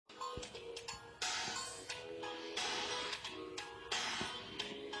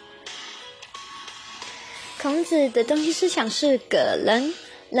孔子的中心思想是个人，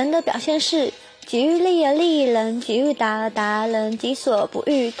人的表现是己欲立而立人，己欲达而达人，己所不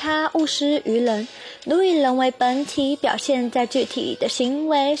欲，他勿施于人。如以人为本体，表现在具体的行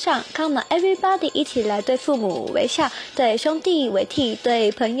为上。Come on everybody， 一起来对父母为孝，对兄弟为悌，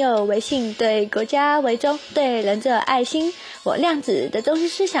对朋友为信，对国家为忠，对人者爱心。我量子的中心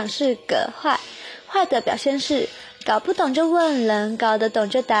思想是个坏，坏的表现是搞不懂就问人，搞得懂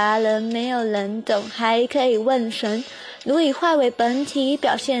就答人，没有人懂还可以问神。如以坏为本体，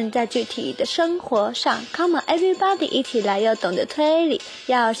表现在具体的生活上。Come on everybody， 一起来要懂得推理，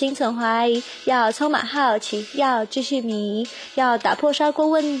要心存怀疑，要充满好奇，要继续迷，要打破砂锅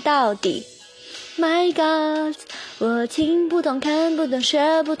问到底。My God， 我听不懂，看不懂，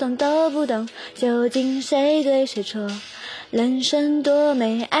学不懂，都不懂，究竟谁对谁错？人生多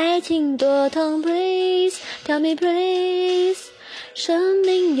美，爱情多痛 ，Please tell me please。生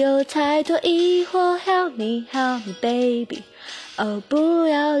命有太多疑惑 ，Help me help me baby， 哦，不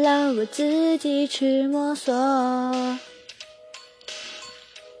要让我自己去摸索。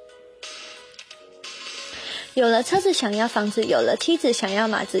有了车子想要房子，有了妻子想要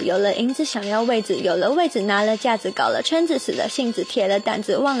马子，有了银子想要位子，有了位子拿了架子，搞了圈子，死了性子，铁了胆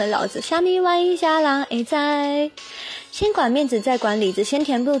子，忘了老子，虾米万一下狼在。先管面子再管里子，先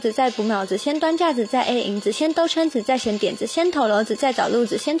填肚子再补脑子，先端架子再 A 银子，先兜圈子再选点子，先投篓子再找路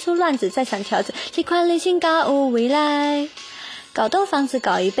子，先出乱子再闪条子，这款理性搞无未来。搞栋房子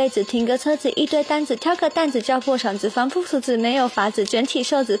搞一辈子，停个车子一堆单子，挑个担子叫破嗓子，防不熟子没有法子，卷起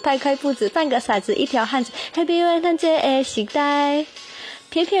袖子拍开步子，半个傻子一条汉子 ，Happy Valentine's Day 时代。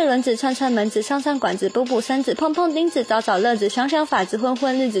撇撇轮子，串串门子，上上管子，补补身子，碰碰钉子，找找乐子，想想法子，混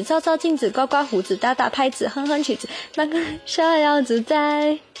混日子，照照镜子，刮刮胡子，打打拍子，哼哼曲子，满个逍遥自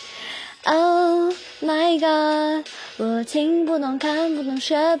在。Oh my God， 我听不懂，看不懂，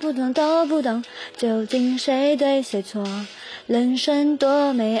学不懂，都不懂，究竟谁对谁错？人生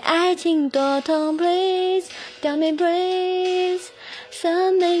多美，爱情多痛 ，Please tell me please。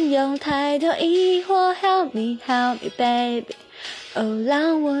生命有太多疑惑 ，Help me help me baby。哦，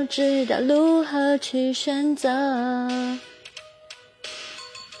让我知道如何去选择。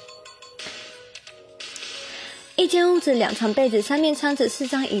一间屋子，两床被子，三面窗子，四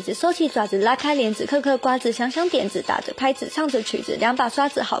张椅子，收起爪子，拉开帘子，嗑嗑瓜子，想想点子，打着拍子，唱着曲子，两把刷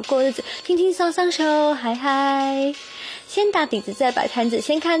子，好过日子，轻轻松松手嗨嗨。先打底子再摆摊子，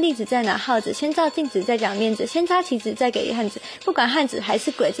先看例子再拿号子，先照镜子再讲面子，先插旗子再给汉子，不管汉子还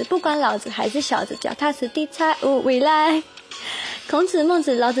是鬼子，不管老子还是小子，脚踏实地才无未来。孔子、孟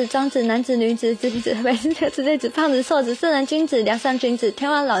子、老子、庄子，男子、女子、子子、白子、黑子、累子、胖子、瘦子，圣人君子，梁上君子，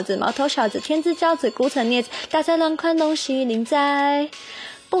天王老子，毛头小子，天之骄子，孤臣孽子，大灾乱宽东西临灾。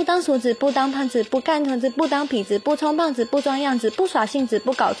不当俗子，不当胖子，不干头子，不当痞子，不充胖子，不装样子，不耍性子，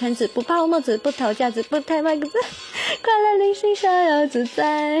不搞圈子，不泡沫子，不投架子，不太卖个子，快乐灵性逍遥自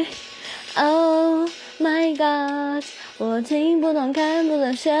在。Oh my God， 我听不懂，看不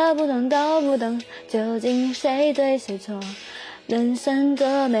懂，学不懂，都不懂，究竟谁对谁错？人生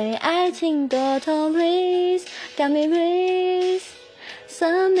多美，爱情多痛 ，Please tell me please。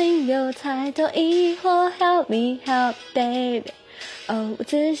生命有太多疑惑 ，Help me help baby。哦，我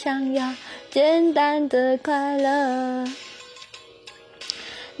只想要简单的快乐。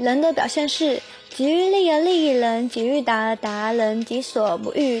人的表现是己欲立而立人，己欲达而达人，己所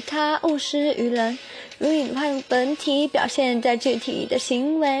不欲，他勿施于人。如以坏本体，表现在具体的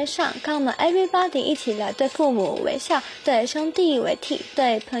行为上。Come on everybody， 一起来对父母为孝，对兄弟为悌，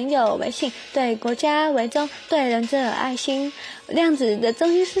对朋友为信，对国家为忠，对人者爱心。量子的中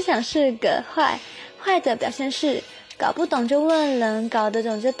心思想是个坏，坏的表现是搞不懂就问人，搞得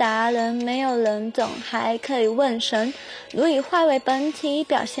懂就答人，没有人懂还可以问神。如以坏为本体，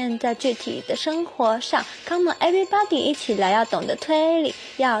表现在具体的生活上。Come on everybody， 一起来要懂得推理，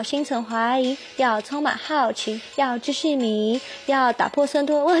要心存怀疑，要充满好奇，要继续迷，要打破砂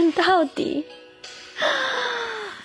锅问到底。